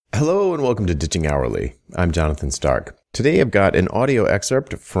Hello and welcome to Ditching Hourly. I'm Jonathan Stark. Today I've got an audio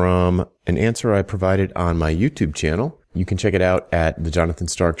excerpt from an answer I provided on my YouTube channel. You can check it out at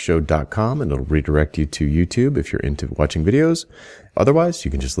thejonathanstarkshow.com and it'll redirect you to YouTube if you're into watching videos. Otherwise, you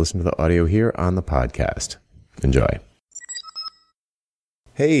can just listen to the audio here on the podcast. Enjoy.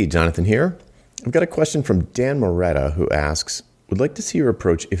 Hey, Jonathan here. I've got a question from Dan Moretta who asks, would like to see your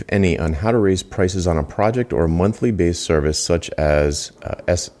approach, if any, on how to raise prices on a project or a monthly-based service such as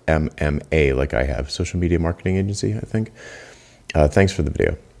SMMA, like I have, Social Media Marketing Agency, I think. Thanks for the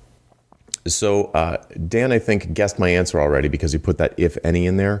video. So Dan, I think, guessed my answer already because he put that if any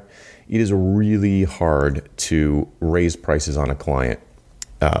in there. It is really hard to raise prices on a client.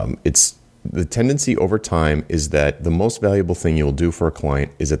 The tendency over time is that the most valuable thing you'll do for a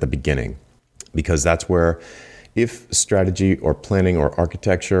client is at the beginning, because that's where, if strategy or planning or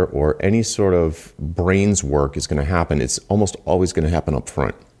architecture or any sort of brains work is going to happen, it's almost always going to happen up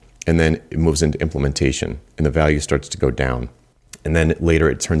front. And then it moves into implementation and the value starts to go down. And then later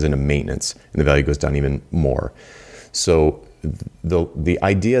it turns into maintenance and the value goes down even more. So the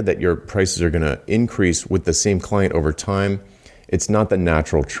idea that your prices are going to increase with the same client over time, it's not the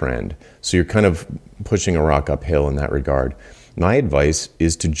natural trend. So you're kind of pushing a rock uphill in that regard. My advice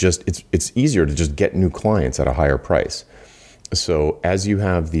is to just, it's easier to just get new clients at a higher price. So as you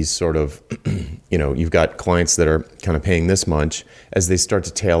have these sort of, you've got clients that are kind of paying this much, as they start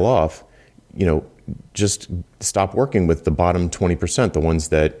to tail off, just stop working with the bottom 20%, the ones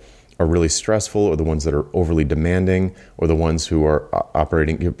that are really stressful or the ones that are overly demanding or the ones who are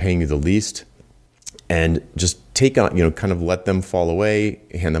paying you the least. And just take on, kind of let them fall away,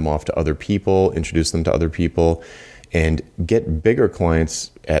 hand them off to other people, introduce them to other people, and get bigger clients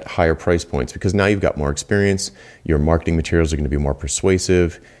at higher price points, because now you've got more experience, your marketing materials are going to be more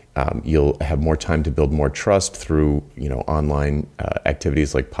persuasive, you'll have more time to build more trust through online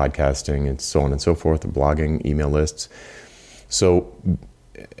activities like podcasting and so on and so forth, blogging, email lists. So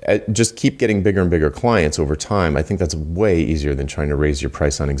just keep getting bigger and bigger clients over time. I think that's way easier than trying to raise your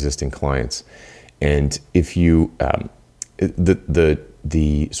price on existing clients. And if you,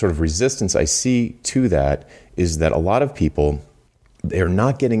 the sort of resistance I see to that is that a lot of people, they're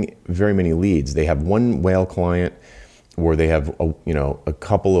not getting very many leads. They have one whale client or they have a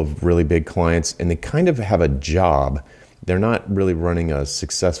couple of really big clients, and they kind of have a job. They're not really running a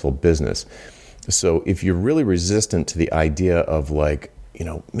successful business. So if you're really resistant to the idea of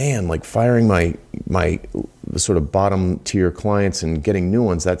firing my sort of bottom tier clients and getting new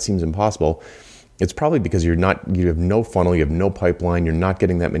ones, that seems impossible. It's probably because you have no funnel, you have no pipeline, you're not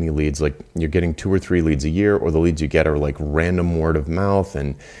getting that many leads. Like you're getting 2 or 3 leads a year, or the leads you get are like random word of mouth,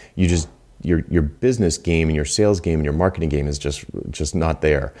 and your business game and your sales game and your marketing game is just not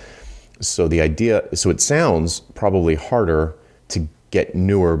there. So it sounds probably harder to get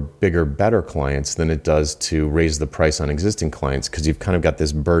newer, bigger, better clients than it does to raise the price on existing clients, because you've kind of got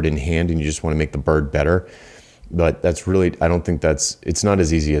this bird in hand and you just want to make the bird better. But that's really, I don't think it's not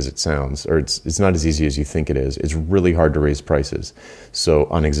as easy as it sounds, or it's not as easy as you think it is. It's really hard to raise prices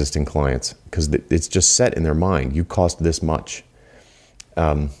on existing clients, because it's just set in their mind. You cost this much.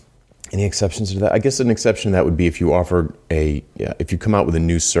 Any exceptions to that? I guess an exception to that would be if you offer if you come out with a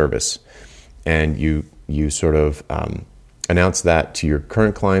new service and you sort of announce that to your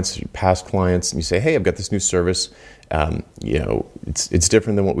current clients, your past clients, and you say, hey, I've got this new service. It's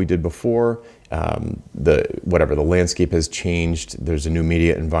different than what we did before. The landscape has changed. There's a new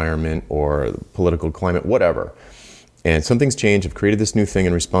media environment or political climate, whatever. And something's changed. I've created this new thing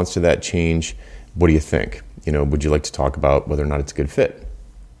in response to that change. What do you think? Would you like to talk about whether or not it's a good fit?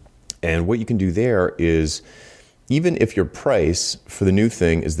 And what you can do there is, even if your price for the new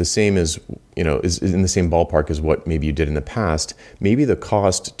thing is the same as, is in the same ballpark as what maybe you did in the past, maybe the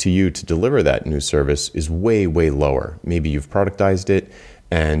cost to you to deliver that new service is way, way lower. Maybe you've productized it,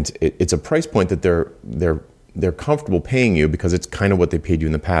 and it's a price point that they're comfortable paying you because it's kind of what they paid you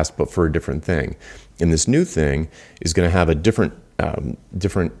in the past, but for a different thing. And this new thing is going to have a different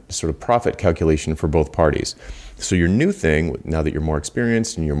sort of profit calculation for both parties. So your new thing, now that you're more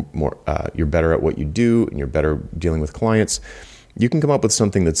experienced and you're better at what you do and you're better dealing with clients, you can come up with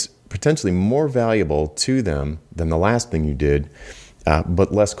something that's potentially more valuable to them than the last thing you did,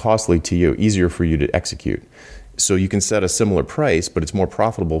 but less costly to you, easier for you to execute. So you can set a similar price, but it's more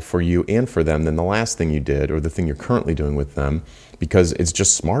profitable for you and for them than the last thing you did or the thing you're currently doing with them, because it's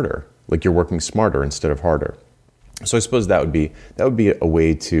just smarter. Like you're working smarter instead of harder. So I suppose that would be a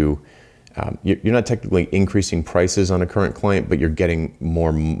way to, you're not technically increasing prices on a current client, but you're getting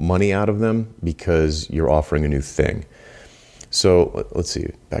more money out of them because you're offering a new thing. So let's see,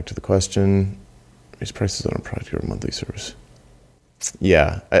 back to the question, raise prices on a product or a monthly service.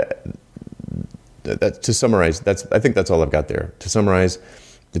 Yeah. To summarize, I think that's all I've got there. To summarize,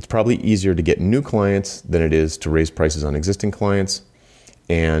 it's probably easier to get new clients than it is to raise prices on existing clients.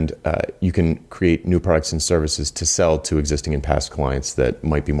 And you can create new products and services to sell to existing and past clients that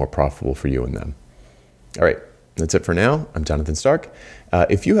might be more profitable for you and them. All right, that's it for now. I'm Jonathan Stark.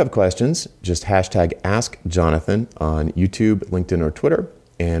 If you have questions, just hashtag AskJonathan on YouTube, LinkedIn, or Twitter,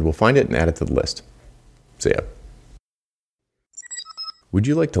 and we'll find it and add it to the list. See ya. Would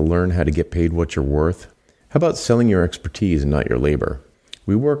you like to learn how to get paid what you're worth? How about selling your expertise and not your labor?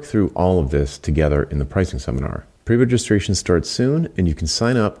 We work through all of this together in the pricing seminar. Pre-registration starts soon, and you can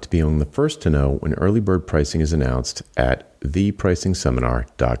sign up to be among the first to know when early bird pricing is announced at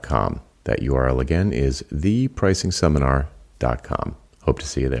thepricingseminar.com. That URL again is thepricingseminar.com. Hope to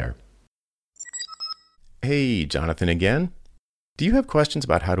see you there. Hey, Jonathan again. Do you have questions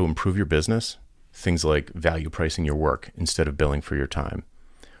about how to improve your business? Things like value pricing your work instead of billing for your time,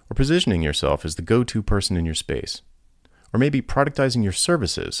 or positioning yourself as the go-to person in your space, or maybe productizing your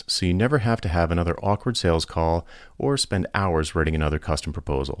services so you never have to have another awkward sales call or spend hours writing another custom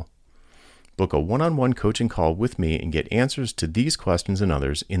proposal. Book a one-on-one coaching call with me and get answers to these questions and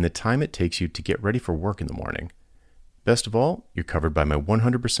others in the time it takes you to get ready for work in the morning. Best of all, you're covered by my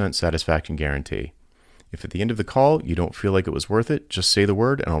 100% satisfaction guarantee. If at the end of the call you don't feel like it was worth it, just say the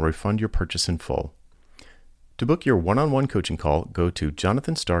word and I'll refund your purchase in full. To book your one-on-one coaching call, go to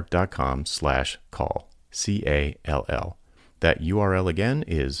jonathanstark.com/call, CALL. That URL again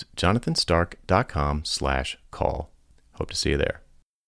is jonathanstark.com/call. Hope to see you there.